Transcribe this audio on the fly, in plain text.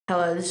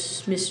Hello,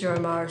 this is Mr.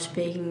 O'Mara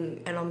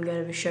speaking, and I'm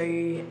going to show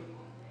you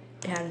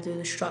how to do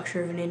the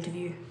structure of an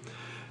interview.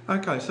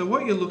 Okay, so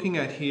what you're looking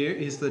at here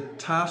is the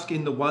task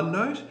in the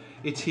OneNote.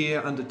 It's here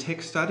under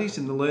Tech Studies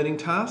in the Learning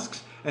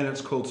Tasks, and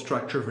it's called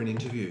Structure of an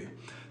Interview.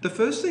 The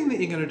first thing that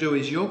you're going to do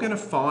is you're going to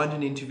find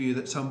an interview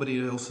that somebody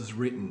else has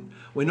written.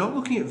 We're not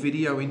looking at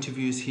video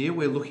interviews here,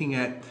 we're looking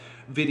at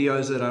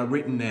videos that are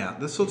written out,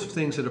 the sorts of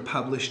things that are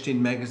published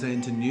in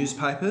magazines and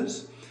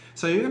newspapers.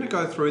 So you're going to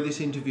go through this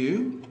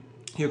interview.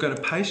 You're going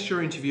to paste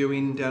your interview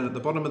in down at the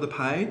bottom of the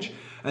page,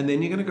 and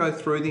then you're going to go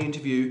through the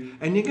interview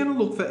and you're going to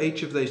look for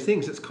each of these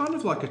things. It's kind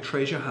of like a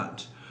treasure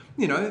hunt.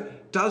 You know,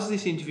 does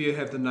this interview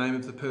have the name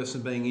of the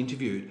person being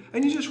interviewed?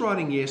 And you're just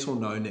writing yes or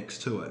no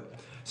next to it.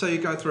 So you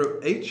go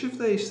through each of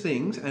these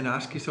things and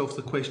ask yourself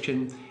the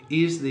question,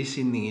 is this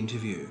in the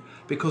interview?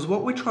 Because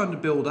what we're trying to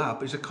build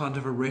up is a kind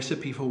of a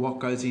recipe for what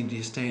goes into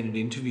your standard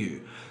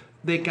interview.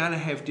 They're going to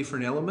have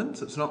different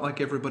elements. It's not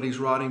like everybody's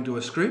writing to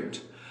a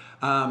script,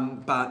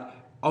 but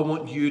I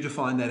want you to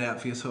find that out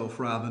for yourself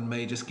rather than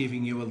me just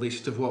giving you a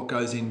list of what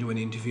goes into an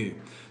interview.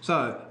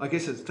 So I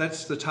guess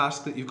that's the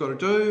task that you've got to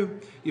do.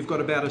 You've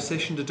got about a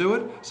session to do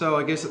it. So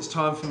I guess it's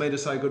time for me to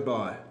say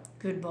goodbye.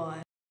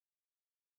 Goodbye.